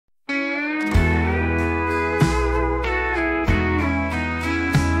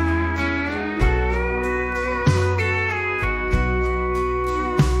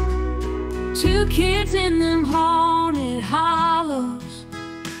lives in them haunted hollows.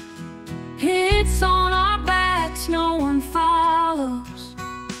 It's on our backs, no one follows.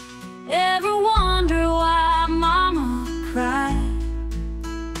 Ever wonder why mama cried?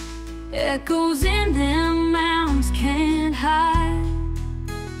 Echoes in them mountains can't hide.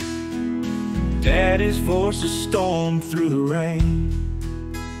 Daddy's voices storm through the rain,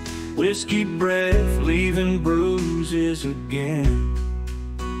 whiskey breath leaving bruises again.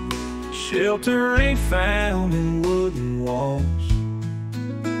 Shelter ain't found in wooden walls.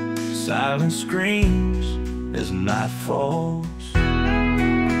 Silence screams as night falls.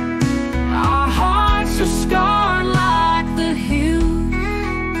 Our hearts are scarred like the hills.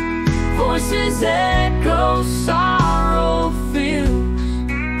 Voices echo, sorrow fills.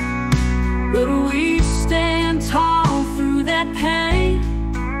 But we stand tall through that pain,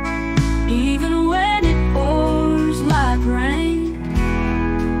 even when it pours like rain.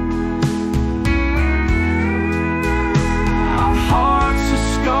 Our hearts are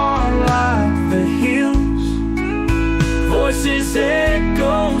scarred like the hills. Voices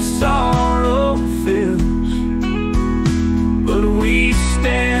echo, sorrow fills. But we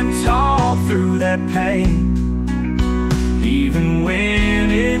stand tall through that pain, even when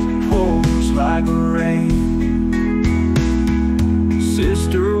it pours like rain.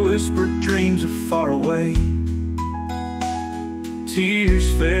 Sister whispered dreams are far away.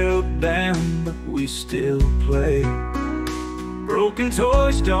 Tears fell down, but we still play. Broken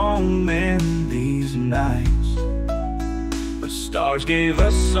toys don't mend these nights, but stars gave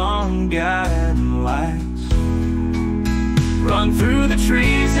us some guiding lights. Run through the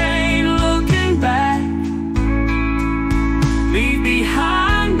trees, ain't looking back. Leave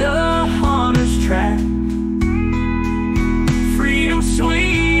behind the hunter's track. Freedom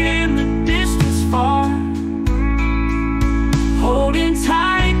sweet in the distance far, holding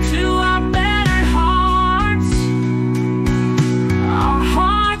tight to our battered hearts. Our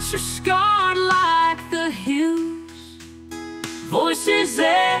hearts are scarred like the hills. Voices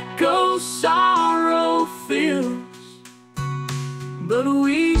echo, sorrow fills. But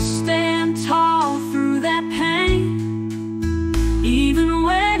we stand tall through that pain, even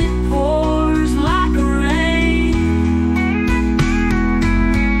when it pours like rain.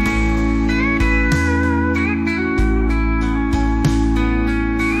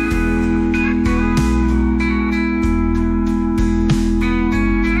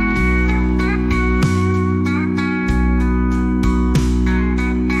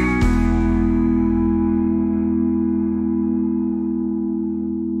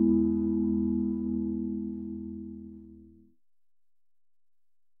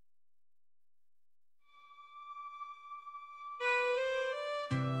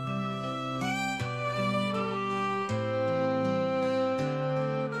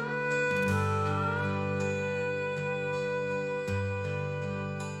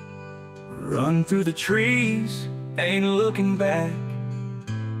 Run through the trees, ain't looking back.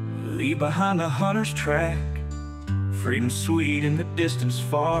 Leave behind the hunter's track. Freedom sweet in the distance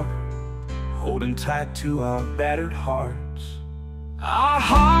far, holding tight to our battered hearts. Our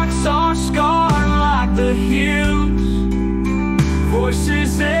hearts are scarred like the hills.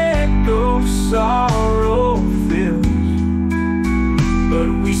 Voices echo, sorrow fills. But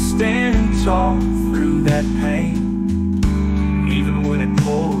we stand tall through that pain,